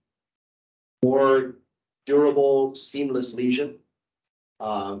is more durable, seamless lesion.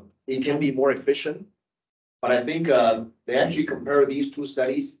 It can be more efficient, but I think they actually compare these two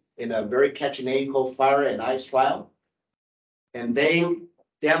studies in a very catchy name called Fire and Ice trial. And they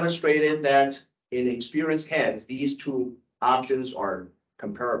demonstrated that in experienced hands, these two options are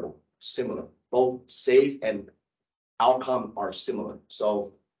comparable, similar, both safe and outcome are similar.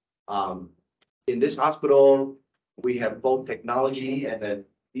 So in this hospital, we have both technology and then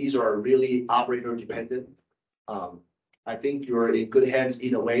these are really operator dependent. I think you're in good hands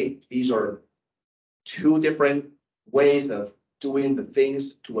either way. These are two different ways of doing the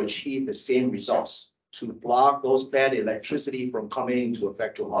things to achieve the same results, to block those bad electricity from coming to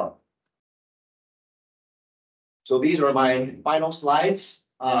affect your heart. So these are my final slides.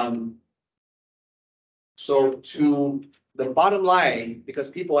 So to the bottom line,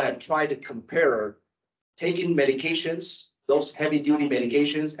 because people have tried to compare taking medications, those heavy duty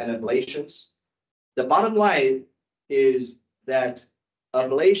medications and ablations, the bottom line is that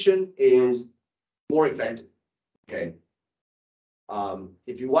ablation is more effective, okay?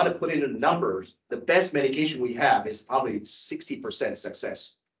 If you want to put it in numbers, the best medication we have is probably 60%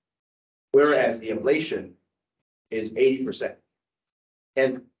 success, whereas the ablation is 80%.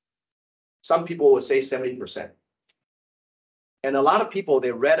 And some people will say 70%. And a lot of people,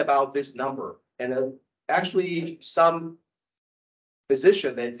 they read about this number, and actually some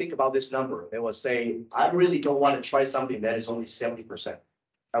physician, they think about this number, they will say, I really don't want to try something that is only 70%.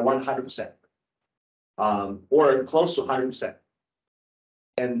 I want 100%, or close to 100%.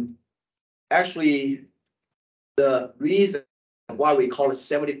 And actually, the reason why we call it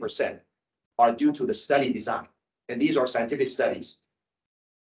 70% are due to the study design. And these are scientific studies.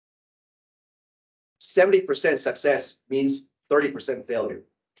 70% success means 30% failure.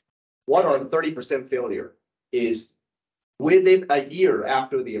 What are 30% failure is within a year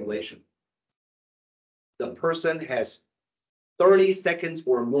after the ablation, the person has 30 seconds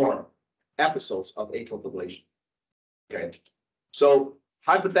or more episodes of atrial fibrillation. Okay, so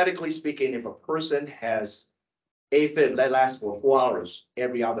hypothetically speaking, if a person has Afib that lasts for 4 hours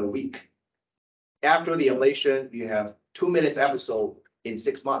every other week, after the ablation, you have 2 minutes episode in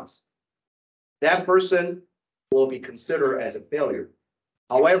 6 months. That person will be considered as a failure.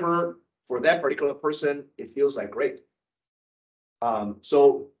 However, for that particular person, it feels like great.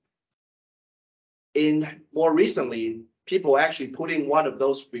 So in more recently, people actually putting one of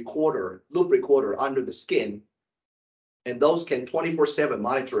those loop recorder under the skin, and those can 24/7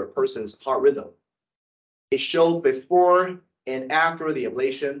 monitor a person's heart rhythm. It showed before and after the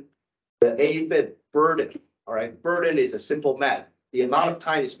ablation, the Afib burden, all right? Burden is a simple math. The amount of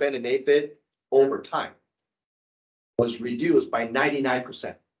time you spend in Afib over time was reduced by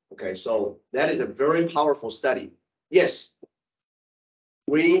 99%. Okay, so that is a very powerful study. Yes,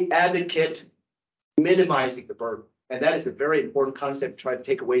 we advocate minimizing the burden, and that is a very important concept to try to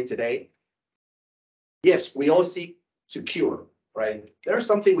take away today. Yes, we all seek to cure, right? There's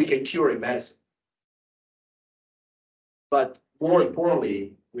something we can cure in medicine. But more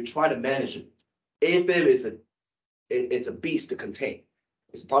importantly, we try to manage it. Afib is it's a beast to contain.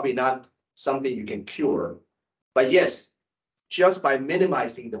 It's probably not something you can cure. But yes, just by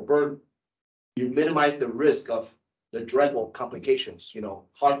minimizing the burden, you minimize the risk of the dreadful complications,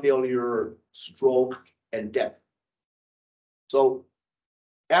 heart failure, stroke, and death. So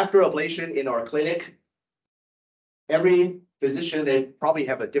after ablation in our clinic, every physician, they probably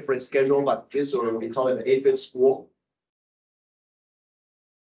have a different schedule, but this, or we call it the Afib school.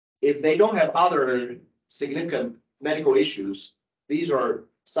 If they don't have other significant medical issues, these are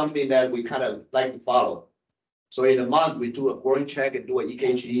something that we kind of like to follow. So in a month, we do a boring check and do an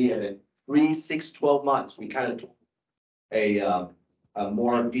EKG, and then 3, 6, 12 months, we kind of do a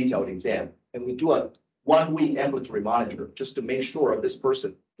more detailed exam. And we do a 1-week ambulatory monitor just to make sure this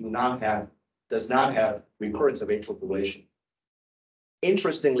person does not have recurrence of atrial fibrillation.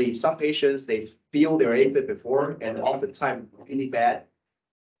 Interestingly, some patients, they feel their AFib before, and oftentimes really bad.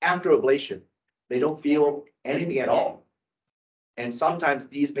 After ablation, they don't feel anything at all. And sometimes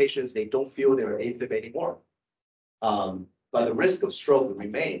these patients, they don't feel their AFib anymore. But the risk of stroke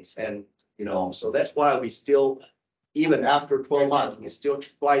remains. And, so that's why we still, even after 12 months, we still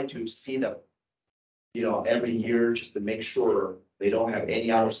try to see them, every year just to make sure they don't have any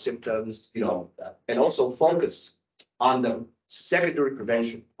other symptoms, and also focus on the secondary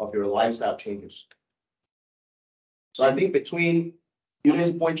prevention of your lifestyle changes. So I think between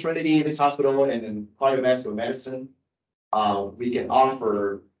Unity Point Trinity, this hospital, and then Cardiovascular Medicine, we can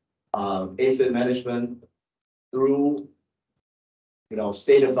offer AFib management through,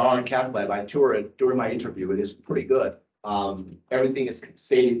 state-of-the-art cath lab. I toured it during my interview. It is pretty good. Everything is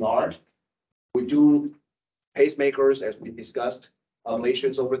state-of-the-art. We do pacemakers, as we discussed,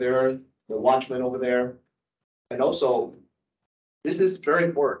 ablations over there, the Watchman over there. And also, this is very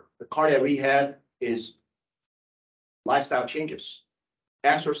important. The cardiac rehab is lifestyle changes.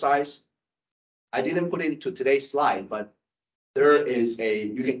 Exercise. I didn't put it into today's slide, but there is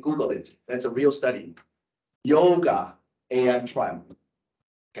you can Google it. That's a real study. Yoga AF trial.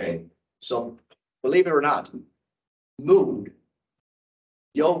 Okay. So believe it or not, mood,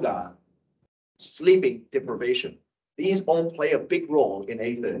 yoga, sleeping deprivation, these all play a big role in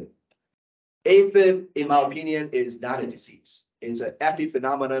AFib. AFib, in my opinion, is not a disease. It's an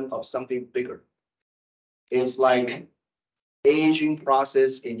epiphenomenon of something bigger. It's like aging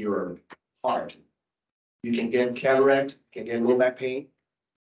process in your heart. You can get cataract, can get low back pain,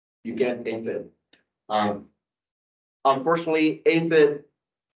 you get AFib. Unfortunately, AFib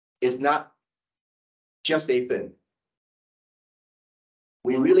is not just AFib.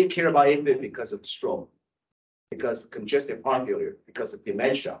 We really care about AFib because of stroke, because of congestive heart failure, because of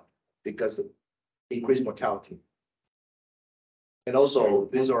dementia, because of increased mortality. And also,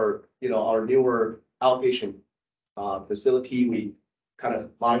 these are, our newer outpatient facility. We kind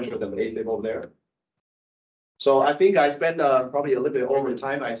of monitor them AFib over there. So I think I spent probably a little bit over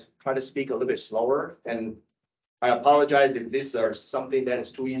time. I try to speak a little bit slower, and I apologize if this is something that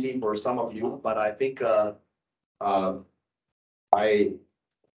is too easy for some of you, but I think I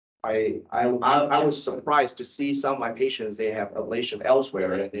was surprised to see some of my patients, they have ablation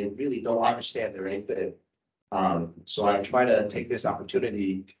elsewhere and they really don't understand their AFib. So I try to take this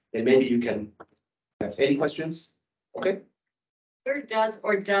opportunity, and maybe you can have any questions. Okay. Where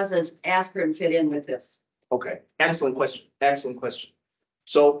does aspirin fit in with this? Okay, excellent question. Excellent question.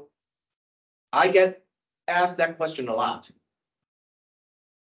 So I get asked that question a lot.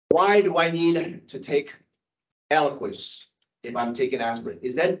 Why do I need to take Eliquis if I'm taking aspirin?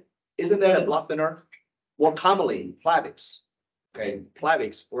 Isn't that a blood thinner? More commonly, Plavix. Okay,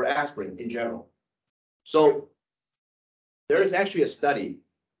 Plavix or aspirin in general. So there is actually a study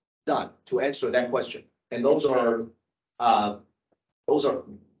done to answer that question, and those are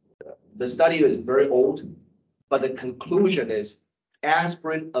the study is very old, but the conclusion is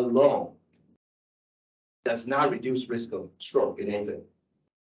aspirin alone does not reduce risk of stroke in AFib.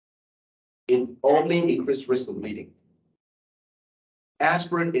 It only increases risk of bleeding.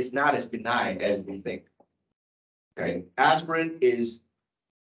 Aspirin is not as benign as we think. Okay, aspirin is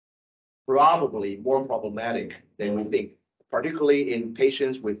probably more problematic than we think, particularly in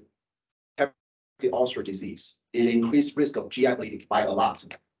patients with hepatic ulcer disease. It increased risk of GI bleeding by a lot.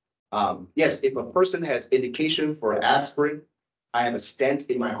 Yes, if a person has indication for aspirin, I have a stent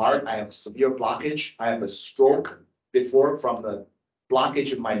in my heart, I have a severe blockage, I have a stroke before from the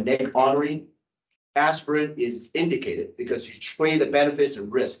blockage in my neck artery, aspirin is indicated because you weigh the benefits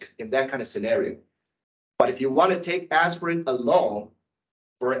and risk in that kind of scenario. But if you want to take aspirin alone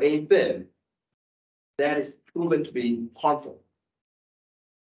for AFib, that is proven to be harmful.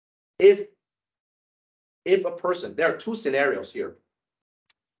 If a person, there are two scenarios here.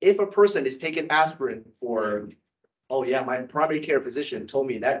 If a person is taking aspirin for, oh yeah, my primary care physician told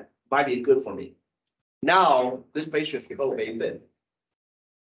me that might be good for me. Now, this patient developed AFib.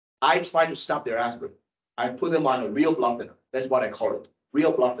 I try to stop their aspirin. I put them on a real blood thinner. That's what I call it,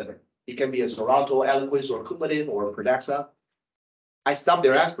 real blood thinner. It can be a Xarelto, Eliquis, or Coumadin, or Pradaxa. I stop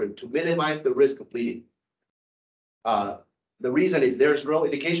their aspirin to minimize the risk of bleeding. The reason is there's no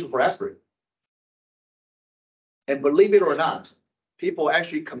indication for aspirin. And believe it or not, people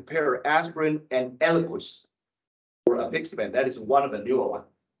actually compare aspirin and Eliquis or Apixaban, that is one of the newer ones,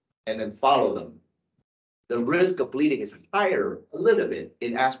 and then follow them. The risk of bleeding is higher a little bit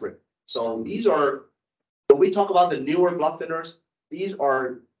in aspirin. So these are, when we talk about the newer blood thinners, these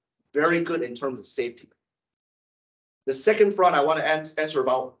are very good in terms of safety. The second front I want to answer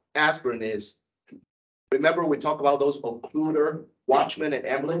about aspirin is, remember we talked about those occluder, Watchman, and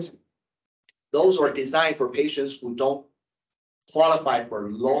Ambulance? Those are designed for patients who don't qualify for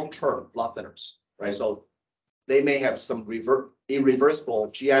long-term blood thinners, right? So they may have some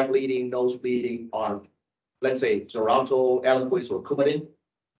irreversible GI bleeding, nose bleeding on, let's say, Xarelto, Eliquis, or Coumadin.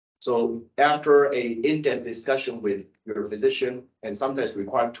 So after a in-depth discussion with your physician, and sometimes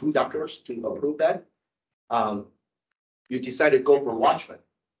require 2 doctors to approve that, you decide to go for Watchman.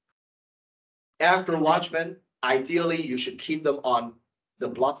 After Watchman, ideally, you should keep them on the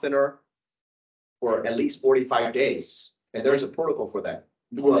blood thinner for at least 45 days. And there's a protocol for that.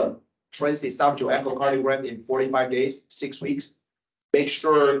 Do a transesophageal echocardiogram in 45 days, 6 weeks. Make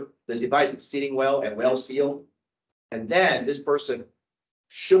sure the device is sitting well and well sealed. And then this person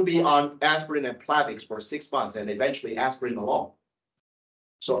should be on aspirin and Plavix for 6 months and eventually aspirin alone.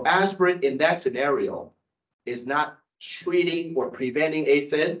 So aspirin in that scenario is not treating or preventing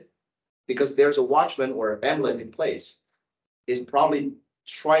AFib because there's a Watchman or amulet in place. It's probably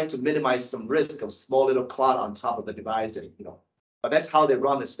trying to minimize some risk of small little clot on top of the device, and but that's how they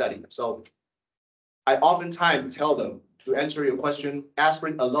run the study. So I oftentimes tell them, to answer your question,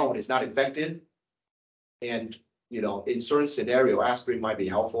 aspirin alone is not effective, and in certain scenario, aspirin might be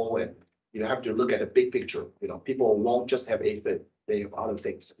helpful, and you have to look at the big picture. People won't just have AFib; they have other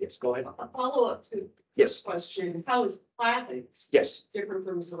things. Yes, go ahead. A follow-up to Yes. this question, how is Plavix Yes, different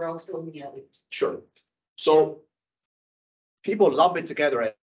from Xarelto and the others? sure. So people lump it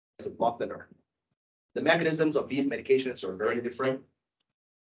together as a blood thinner. The mechanisms of these medications are very different.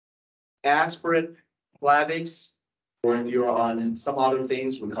 Aspirin, Plavix, or if you're on some other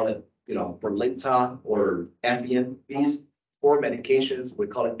things, we call it, Brilinta or Evian. These 4 medications, we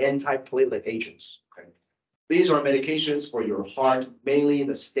call it antiplatelet agents. Okay? These are medications for your heart, mainly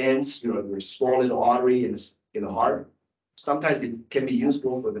the stents, your small little artery in the heart. Sometimes it can be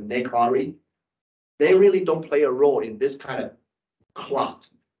useful for the neck artery. They really don't play a role in this kind of clot.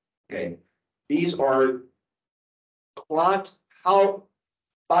 Okay, these are clot. How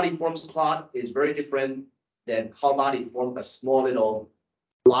body forms clot is very different than how body forms a small little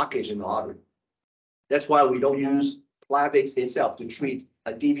blockage in the artery. That's why we don't use Plavix itself to treat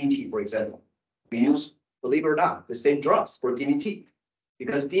a DVT, for example. We use, believe it or not, the same drugs for DVT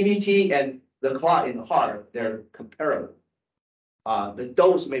because DVT and the clot in the heart, they're comparable. The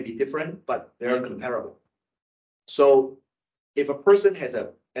dose may be different, but they're comparable. So if a person has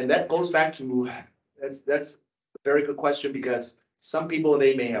and that goes back to, that's a very good question because some people,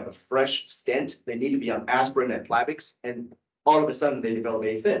 they may have a fresh stent. They need to be on aspirin and Plavix, and all of a sudden they develop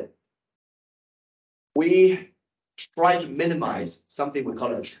AFib. We try to minimize something we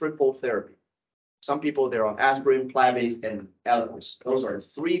call a triple therapy. Some people, they're on aspirin, Plavix, and Eliquis. Those are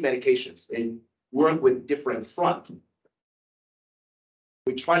 3 medications. They work with different front.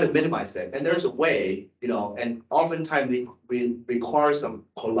 We try to minimize that, and there's a way, and oftentimes we require some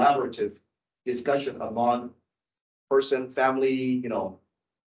collaborative discussion among person, family,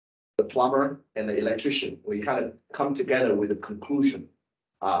 the plumber and the electrician. We kind of come together with a conclusion,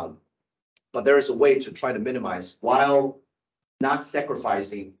 but there is a way to try to minimize while not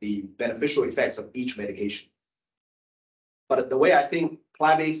sacrificing the beneficial effects of each medication. But the way I think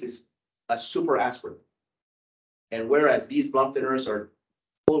Plavix is a super aspirin, and whereas these blood thinners are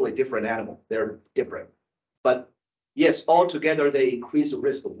totally different animal. They're different. But yes, altogether, they increase the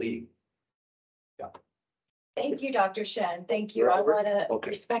risk of bleeding. Yeah. Thank you, Dr. Shen. Thank you. You're I welcome. want to Okay.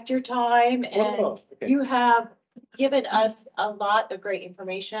 respect your time, and Okay. you have given us a lot of great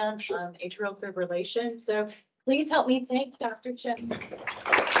information on atrial fibrillation. So please help me thank Dr. Shen.